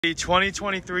The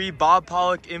 2023 Bob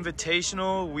Pollock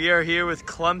Invitational. We are here with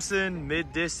Clemson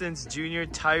mid-distance junior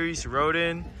Tarees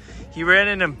Rhoden. He ran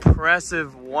an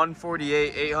impressive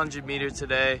 148 800 meter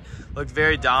today. Looked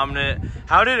very dominant.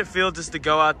 How did it feel just to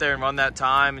go out there and run that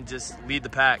time and just lead the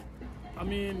pack? I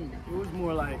mean, it was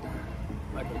more like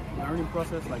a learning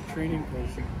process, like training,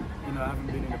 because I haven't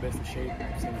been in the best of shape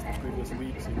since the previous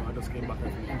weeks. I just came back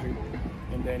from injury,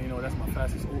 and then that's my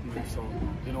fastest opener. So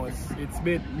it's a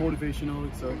bit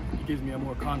motivational. It gives me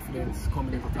more confidence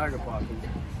coming into Tiger Paw. Because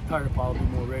Tiger Paw, I'll be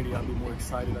more ready. I'll be more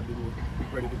excited. I'll be more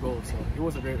ready to go. So it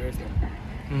was a great race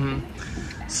then.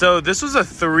 So this was a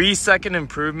 3-second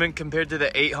improvement compared to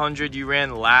the 800 you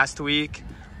ran last week.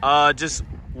 Just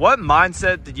what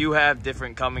mindset did you have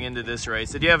different coming into this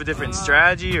race? Did you have a different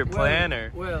strategy or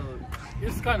plan? Well,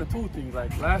 it's kind of two things.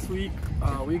 Like last week,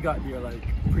 we got there like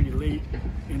pretty late,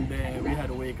 and then we had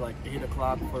to wake like 8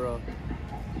 o'clock for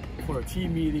a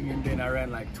team meeting, and then I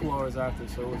ran like 2 hours after.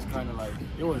 So it was kind of like,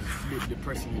 it was a bit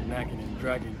depressing and nagging and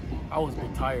dragging. I was a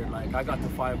bit tired. Like I got to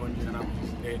 500 and I was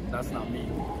just dead. That's not me.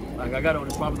 Like I got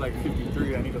out, I was like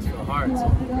 53 and it just felt hard. So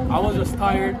I was just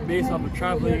tired based off of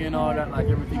traveling and all that. Like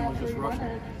everything was just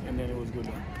rushing, and then it was good.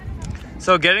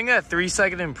 So getting that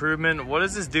 3-second improvement, what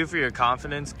does this do for your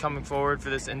confidence coming forward for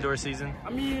this indoor season?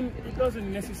 I mean, it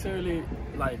doesn't necessarily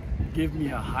like give me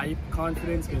a hype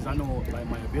confidence, because I know like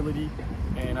my ability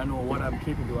and I know what I'm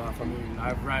capable of. I mean,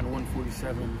 I've ran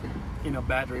 147 in a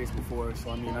bad race before, so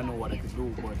I mean, I know what I could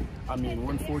do. But I mean,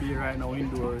 148 right now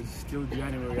indoors, still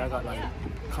January. I got like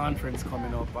conference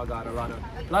coming up. I got a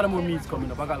lot of more meets coming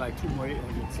up. I got like 2 more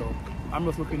 800. So I'm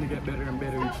just looking to get better and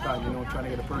better each time. Trying to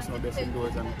get a personal best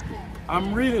indoors. And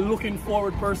I'm really looking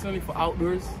forward personally for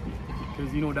outdoors,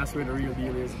 because that's where the real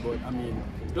deal is. But I mean,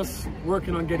 just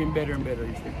working on getting better and better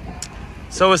each day.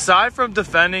 So aside from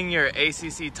defending your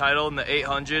ACC title in the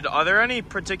 800, are there any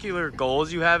particular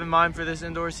goals you have in mind for this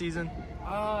indoor season?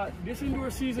 This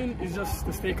indoor season is just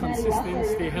to stay consistent,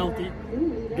 stay healthy,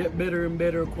 get better and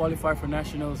better, qualify for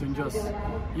nationals, and just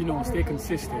stay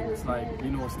consistent. It's like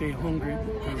stay hungry,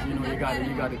 because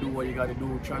you gotta do what you gotta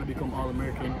do, try to become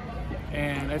All-American.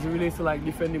 And as it relates to like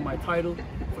defending my title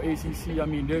for ACC, I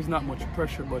mean, there's not much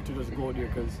pressure but to just go there,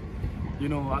 because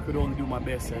I could only do my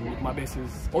best, and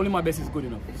only my best is good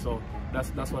enough. So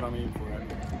that's what I'm aiming for right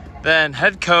now. Then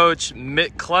head coach,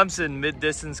 Clemson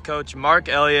mid-distance coach Mark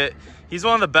Elliott. He's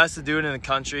one of the best to do it in the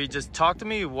country. Just talk to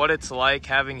me what it's like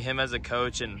having him as a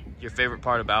coach and your favorite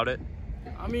part about it.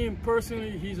 I mean,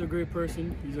 personally, he's a great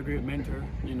person. He's a great mentor.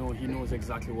 He knows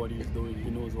exactly what he's doing.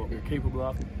 He knows what we're capable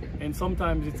of. And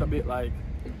sometimes it's a bit like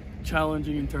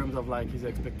challenging in terms of like his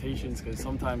expectations, because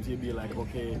sometimes he'd be like,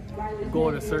 okay, go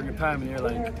at a certain time, and you're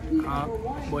like, huh?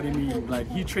 But I mean, like,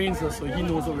 he trains us, so he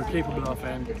knows what we're capable of.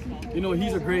 And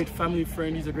he's a great family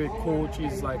friend. He's a great coach.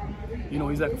 He's like,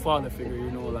 he's like a father figure.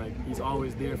 Like, he's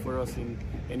always there for us in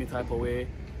any type of way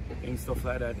and stuff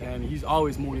like that. And he's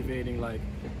always motivating. Like,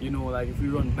 like if we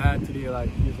run bad today, like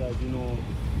he's like,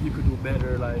 you could do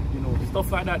better. Like,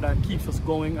 stuff like that keeps us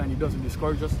going, and he doesn't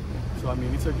discourage us. So I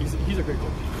mean, he's a great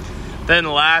coach. Then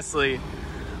lastly,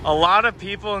 a lot of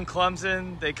people in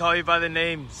Clemson, they call you by the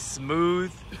name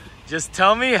Smooth. Just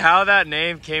tell me how that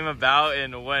name came about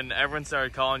and when everyone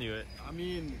started calling you it. I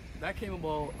mean, that came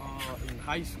about in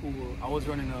high school. I was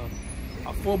running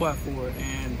a 4x4,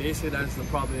 and they said that's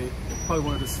probably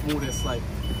one of the smoothest like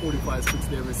 45 splits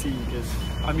they ever seen. Because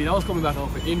I mean, I was coming back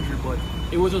off an injury, but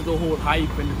it was just the whole hype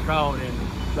and the crowd,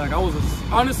 and like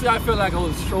honestly, I felt like I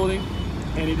was strolling,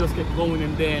 and it just kept going.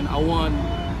 And then I won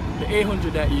the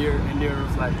 800 that year, and they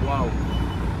was like, wow,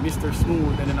 Mr.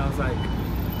 Smooth. And then I was like,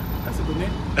 that's a good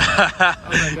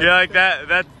name. You're like,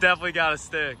 that definitely got to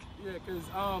stick. Yeah, because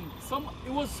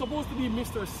it was supposed to be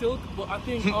Mr. Silk, but I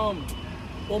think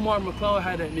Omar McLeod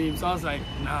had that name, so I was like,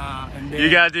 nah. And then you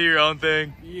gotta do your own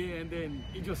thing. Yeah, and then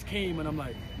it just came, and I'm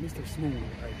like, Mr. Smooth.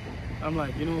 Like, I'm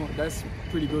like, that's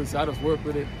pretty good. So I just work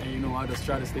with it, and I just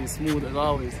try to stay smooth as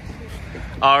always.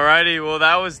 Alrighty, well,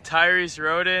 that was Tarees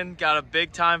Rhoden. Got a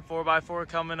big time 4x4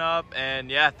 coming up, and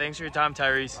yeah, thanks for your time,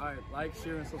 Tarees. All right, like,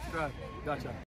 share, and subscribe. Gotcha.